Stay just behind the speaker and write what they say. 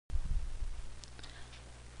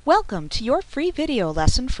Welcome to your free video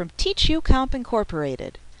lesson from TeachUComp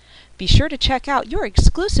Incorporated. Be sure to check out your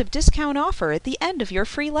exclusive discount offer at the end of your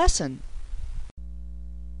free lesson.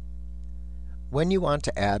 When you want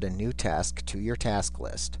to add a new task to your task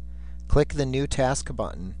list, click the New Task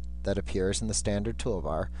button that appears in the standard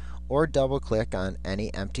toolbar, or double-click on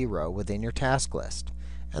any empty row within your task list,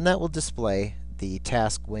 and that will display the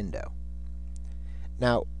task window.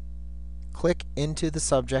 Now, click into the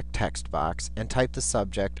subject text box and type the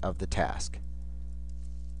subject of the task.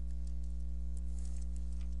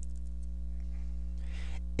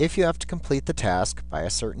 If you have to complete the task by a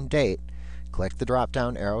certain date, click the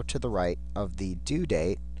drop-down arrow to the right of the due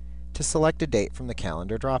date to select a date from the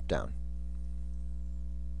calendar drop-down.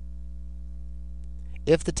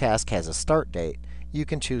 If the task has a start date, you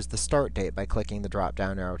can choose the start date by clicking the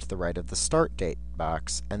drop-down arrow to the right of the start date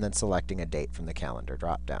box and then selecting a date from the calendar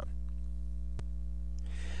drop-down.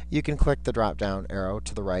 You can click the drop-down arrow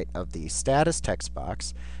to the right of the status text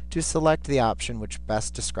box to select the option which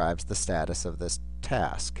best describes the status of this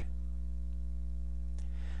task.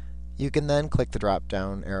 You can then click the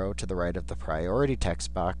drop-down arrow to the right of the priority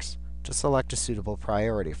text box to select a suitable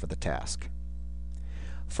priority for the task.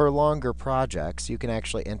 For longer projects, you can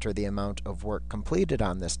actually enter the amount of work completed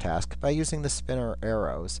on this task by using the spinner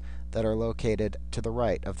arrows that are located to the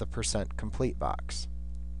right of the % complete box.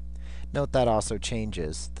 Note that also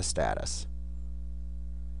changes the status.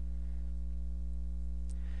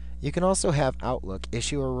 You can also have Outlook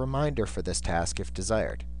issue a reminder for this task if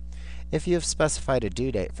desired. If you have specified a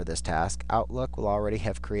due date for this task, Outlook will already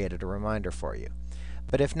have created a reminder for you.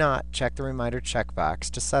 But if not, check the Reminder checkbox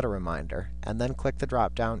to set a reminder, and then click the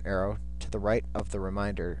drop-down arrow to the right of the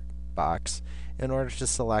reminder box in order to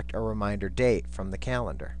select a reminder date from the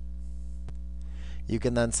calendar. You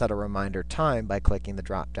can then set a reminder time by clicking the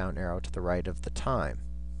drop-down arrow to the right of the time.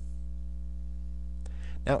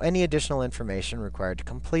 Now, any additional information required to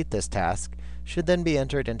complete this task should then be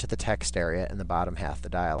entered into the text area in the bottom half of the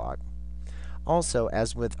dialog. Also,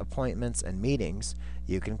 as with appointments and meetings,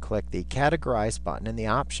 you can click the Categorize button in the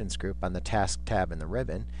Options group on the Task tab in the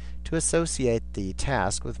ribbon to associate the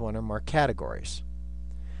task with one or more categories.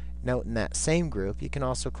 Note in that same group, you can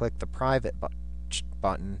also click the Private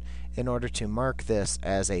button in order to mark this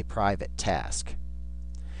as a private task.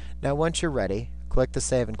 Now, once you're ready, click the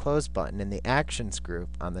Save and Close button in the Actions group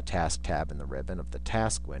on the Task tab in the ribbon of the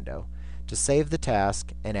Task window to save the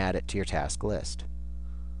task and add it to your task list.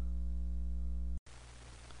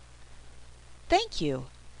 Thank you.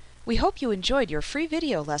 We hope you enjoyed your free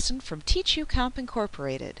video lesson from TeachUComp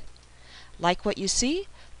Incorporated. Like what you see?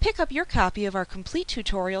 Pick up your copy of our complete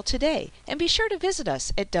tutorial today and be sure to visit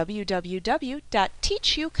us at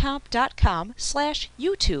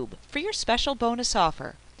www.teachucomp.com/YouTube for your special bonus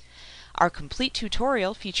offer. Our complete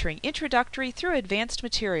tutorial featuring introductory through advanced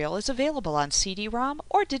material is available on CD-ROM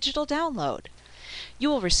or digital download. You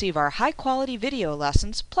will receive our high-quality video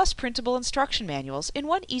lessons plus printable instruction manuals in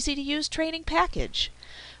one easy-to-use training package.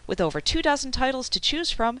 With over 24 titles to choose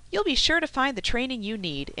from, you'll be sure to find the training you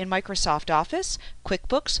need in Microsoft Office,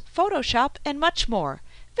 QuickBooks, Photoshop, and much more.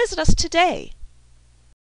 Visit us today.